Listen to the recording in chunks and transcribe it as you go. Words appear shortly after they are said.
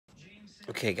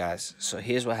Okay, guys, so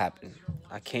here's what happened.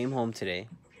 I came home today.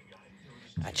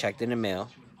 I checked in the mail,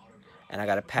 and I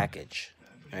got a package,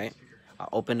 right? I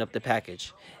opened up the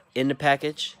package. In the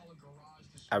package,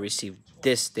 I received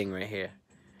this thing right here.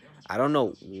 I don't know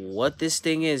what this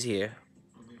thing is here.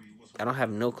 I don't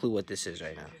have no clue what this is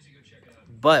right now.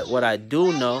 But what I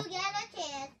do know... When you get a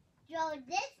chance, throw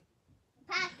this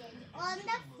package on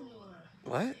the floor.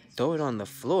 What? Throw it on the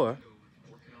floor?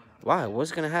 Why?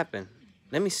 What's going to happen?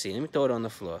 Let me see. Let me throw it on the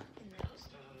floor.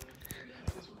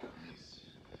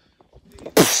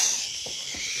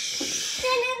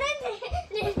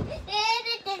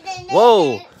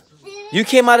 Whoa! You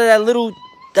came out of that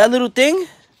little thing?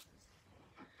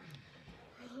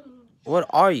 What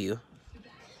are you?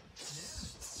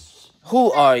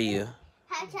 Who are you?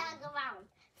 Hedgehog around.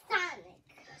 Sonic.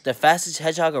 The fastest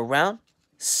hedgehog around?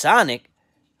 Sonic?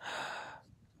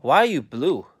 Why are you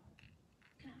blue?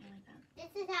 This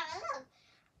is how it looks.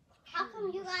 How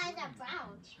come you guys are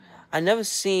brown? I never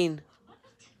seen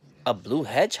a blue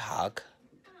hedgehog.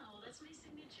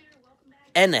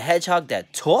 And a hedgehog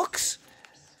that talks?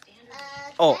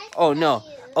 Oh no.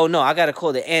 Oh no, I gotta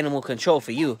call the animal control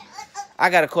for you. I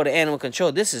gotta call the animal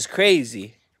control. This is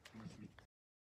crazy.